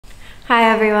Hi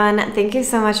everyone, thank you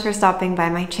so much for stopping by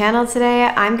my channel today.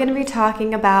 I'm going to be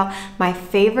talking about my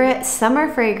favorite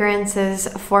summer fragrances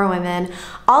for women.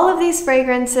 All of these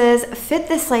fragrances fit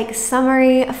this like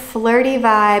summery, flirty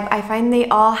vibe. I find they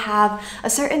all have a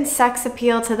certain sex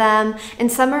appeal to them. In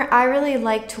summer, I really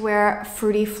like to wear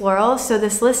fruity florals, so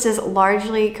this list is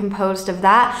largely composed of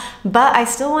that, but I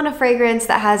still want a fragrance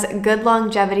that has good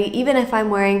longevity, even if I'm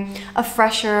wearing a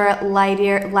fresher,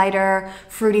 lighter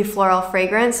fruity floral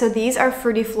fragrance. So these are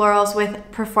fruity florals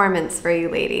with performance for you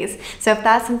ladies. So if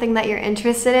that's something that you're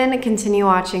interested in, continue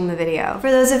watching the video.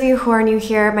 For those of you who are new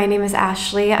here, my name is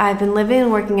Ashley. I've been living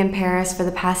and working in Paris for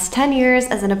the past 10 years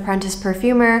as an apprentice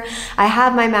perfumer. I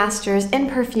have my master's in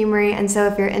perfumery, and so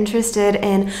if you're interested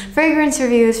in fragrance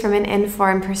reviews from an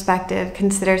informed perspective,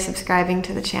 consider subscribing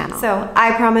to the channel. So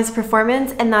I promise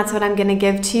performance, and that's what I'm gonna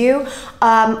give to you.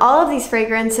 All of these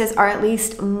fragrances are at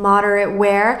least moderate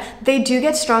wear. They do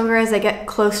get stronger as I get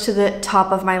close to the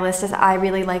top of my list, as I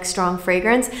really like strong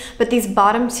fragrance, but these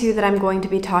bottom two that I'm going to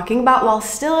be talking about, while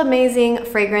still amazing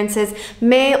fragrances,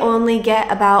 may only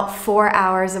get about 4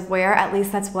 hours of wear. At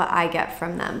least that's what I get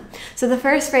from them. So the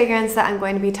first fragrance that I'm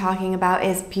going to be talking about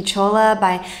is Picciola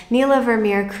by Nila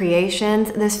Vermeer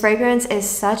Creations. This fragrance is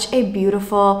such a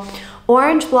beautiful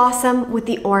orange blossom with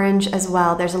the orange as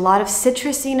well. There's a lot of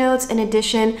citrusy notes in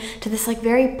addition to this like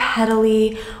very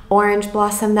petally orange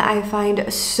blossom that I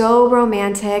find so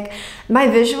romantic. My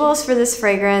visuals for this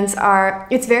fragrance are,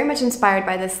 it's very much inspired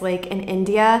by this lake in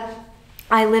India.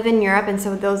 I live in Europe, and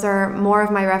so those are more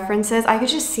of my references. I could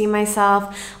just see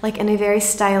myself like in a very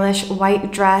stylish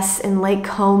white dress in Lake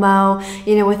Como,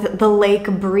 you know, with the lake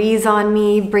breeze on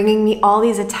me, bringing me all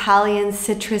these Italian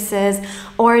citruses,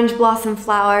 orange blossom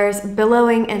flowers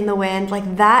billowing in the wind.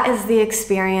 Like, that is the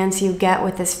experience you get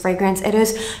with this fragrance. It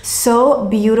is so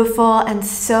beautiful and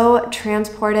so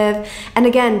transportive. And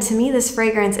again, to me, this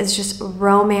fragrance is just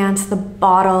romance. The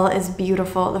bottle is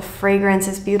beautiful. The fragrance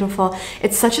is beautiful.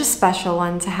 It's such a special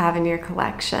one to have in your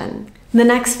collection. The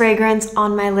next fragrance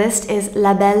on my list is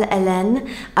La Belle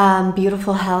Hélène,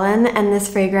 Beautiful Helen, and this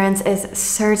fragrance is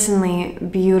certainly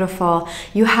beautiful.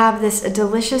 You have this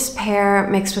delicious pear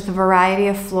mixed with a variety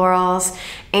of florals,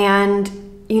 and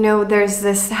you know, there's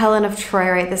this Helen of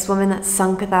Troy, right? This woman that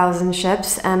sunk 1,000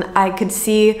 ships, and I could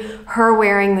see her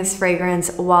wearing this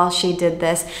fragrance while she did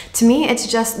this. To me,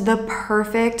 it's just the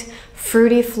perfect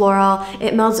fruity floral.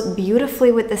 It melds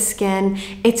beautifully with the skin.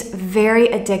 It's very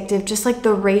addictive, just like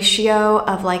the ratio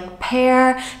of like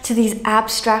pear to these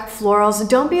abstract florals.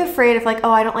 Don't be afraid of like,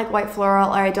 oh, I don't like white floral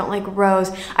or I don't like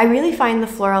rose. I really find the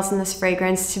florals in this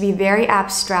fragrance to be very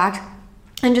abstract,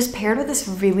 and just paired with this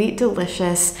really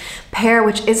delicious pear,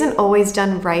 which isn't always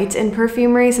done right in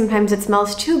perfumery. Sometimes it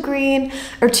smells too green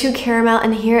or too caramel,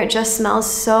 and here it just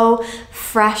smells so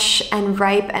fresh and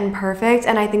ripe and perfect,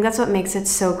 and I think that's what makes it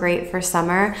so great for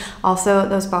summer. Also,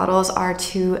 those bottles are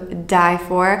to die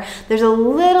for. There's a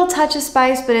little touch of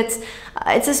spice, but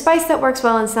it's a spice that works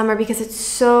well in summer because it's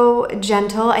so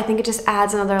gentle. I think it just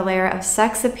adds another layer of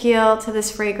sex appeal to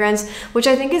this fragrance, which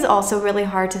I think is also really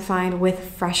hard to find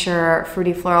with fresher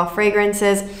fruity floral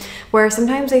fragrances, where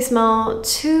sometimes they smell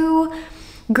too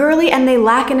girly and they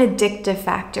lack an addictive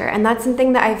factor. And that's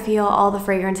something that I feel all the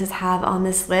fragrances have on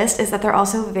this list, is that they're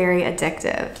also very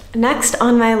addictive. Next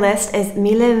on my list is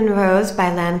Mille et Une Roses by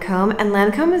Lancôme. And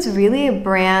Lancôme is really a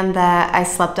brand that I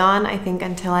slept on, I think,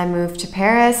 until I moved to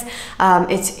Paris.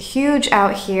 It's huge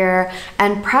out here.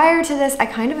 And prior to this, I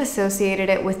kind of associated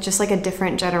it with just like a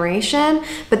different generation,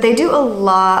 but they do a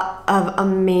lot of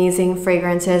amazing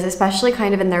fragrances, especially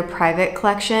kind of in their private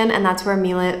collection. And that's where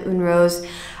Mille et Une Roses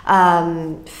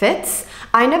fits.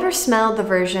 I never smelled the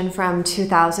version from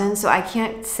 2000, so I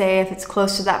can't say if it's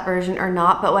close to that version or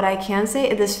not, but what I can say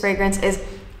is this fragrance is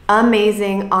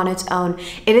amazing on its own.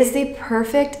 It is the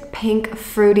perfect pink,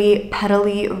 fruity,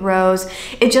 petally rose.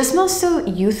 It just smells so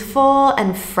youthful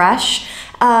and fresh.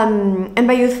 And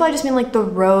by youthful, I just mean like the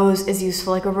rose is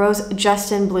useful, like a rose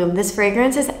just in bloom. This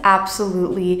fragrance is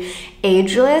absolutely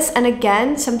ageless. And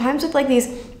again, sometimes with like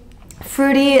these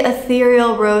fruity,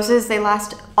 ethereal roses, they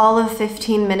last all of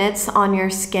 15 minutes on your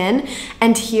skin,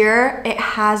 and here it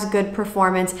has good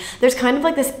performance. There's kind of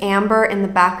like this amber in the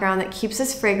background that keeps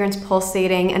this fragrance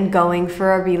pulsating and going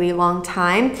for a really long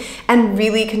time and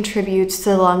really contributes to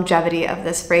the longevity of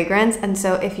this fragrance. And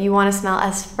so if you want to smell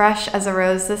as fresh as a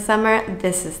rose this summer,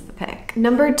 this is the pick.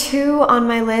 Number 2 on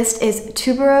my list is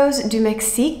Tuberose du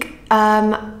Mexique.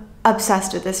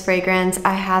 Obsessed with this fragrance.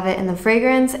 I have it in the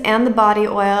fragrance and the body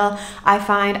oil. I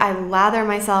find I lather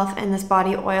myself in this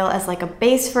body oil as like a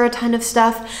base for a ton of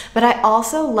stuff, but I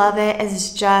also love it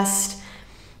as just,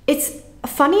 it's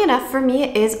funny enough, for me,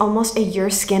 it is almost a Your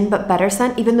Skin But Better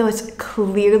scent, even though it's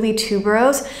clearly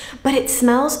tuberose, but it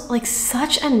smells like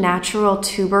such a natural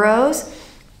tuberose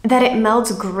that it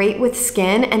melds great with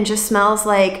skin and just smells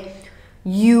like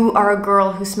you are a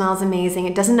girl who smells amazing.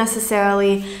 It doesn't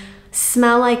necessarily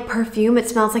smell like perfume. It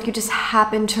smells like you just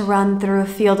happen to run through a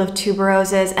field of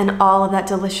tuberoses and all of that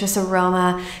delicious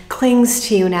aroma clings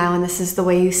to you now, and this is the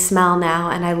way you smell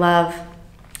now, and I love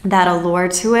that allure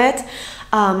to it.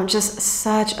 Just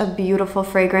such a beautiful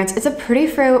fragrance. It's a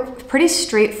pretty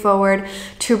straightforward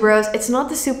tuberose. It's not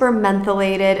the super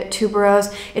mentholated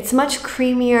tuberose. It's much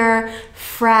creamier,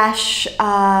 fresh,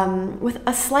 with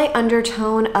a slight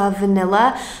undertone of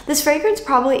vanilla. This fragrance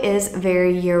probably is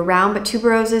very year-round, but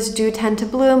tuberoses do tend to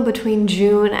bloom between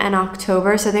June and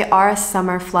October, so they are a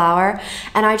summer flower.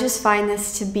 And I just find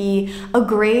this to be a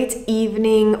great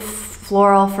evening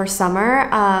floral for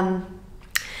summer.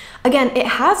 Again, it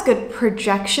has good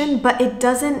projection, but it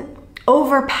doesn't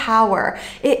overpower.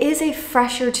 It is a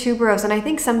fresher tuberose, and I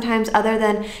think sometimes other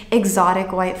than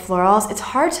exotic white florals, it's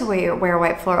hard to wear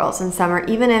white florals in summer,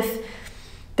 even if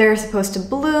they're supposed to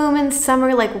bloom in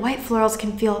summer. Like, white florals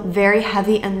can feel very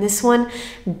heavy, and this one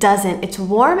doesn't. It's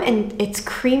warm and it's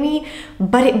creamy,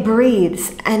 but it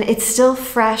breathes, and it's still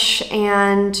fresh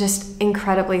and just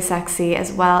incredibly sexy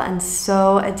as well, and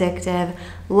so addictive.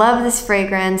 Love this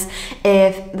fragrance.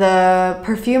 If the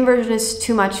perfume version is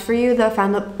too much for you, though, I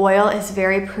found the oil is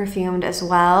very perfumed as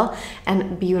well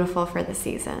and beautiful for the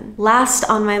season. Last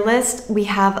on my list, we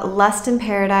have Lust in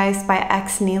Paradise by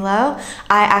Ex Nihilo.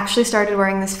 I actually started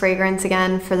wearing this fragrance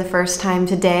again for the first time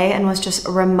today and was just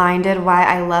reminded why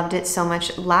I loved it so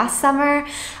much last summer.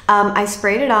 I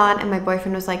sprayed it on and my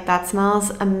boyfriend was like, that smells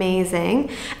amazing.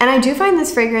 And I do find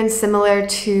this fragrance similar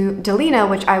to Delina,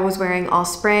 which I was wearing all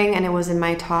spring, and it was in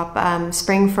my top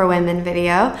Spring for Women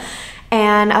video.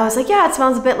 And I was like, yeah, it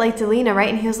smells a bit like Delina, right?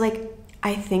 And he was like,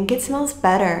 I think it smells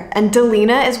better. And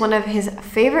Delina is one of his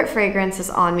favorite fragrances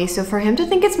on me. So for him to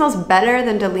think it smells better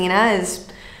than Delina is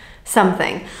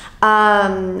something.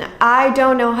 I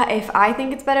don't know if I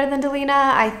think it's better than Delina.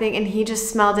 I think, and he just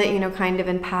smelled it, you know, kind of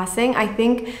in passing. I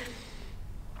think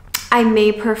I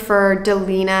may prefer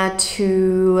Delina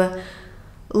to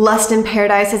Lust in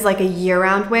Paradise as like a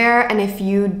year-round wear, and if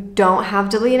you don't have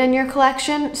Delina in your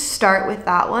collection, start with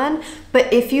that one.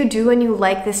 But if you do and you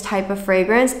like this type of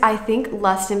fragrance, I think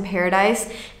Lust in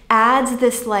Paradise adds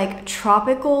this like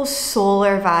tropical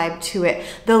solar vibe to it.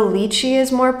 The lychee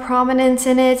is more prominent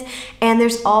in it, and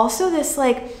there's also this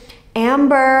like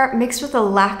amber mixed with a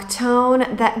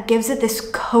lactone that gives it this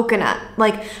coconut.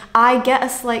 Like, I get a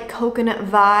slight coconut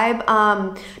vibe,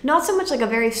 not so much like a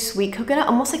very sweet coconut,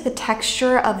 almost like the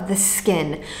texture of the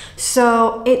skin.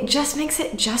 So it just makes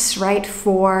it just right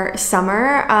for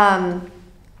summer.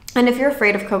 And if you're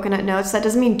afraid of coconut notes, that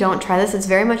doesn't mean don't try this. It's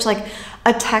very much like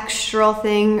a textural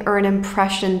thing or an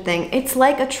impression thing. It's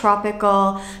like a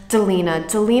tropical Delina.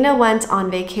 Delina went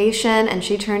on vacation and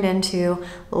she turned into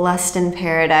Lust in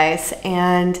Paradise,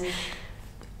 and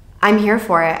I'm here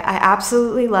for it. I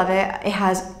absolutely love it. It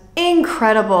has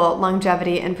incredible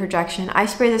longevity and projection. I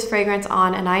spray this fragrance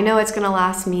on and I know it's gonna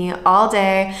last me all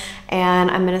day, and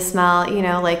I'm gonna smell, you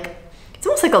know, like, it's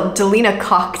almost like a Delina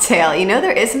cocktail, you know?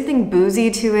 There is something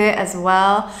boozy to it as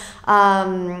well.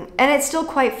 And it's still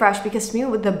quite fresh, because to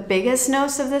me, the biggest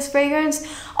notes of this fragrance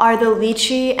are the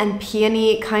lychee and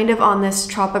peony, kind of on this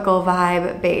tropical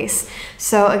vibe base.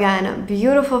 So again,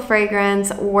 beautiful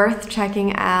fragrance, worth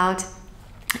checking out.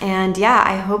 And yeah,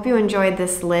 I hope you enjoyed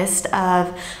this list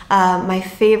of my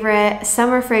favorite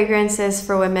summer fragrances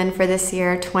for women for this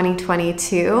year,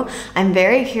 2022. I'm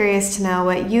very curious to know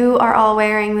what you are all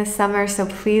wearing this summer, so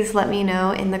please let me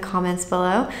know in the comments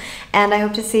below. And I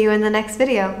hope to see you in the next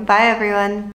video. Bye, everyone.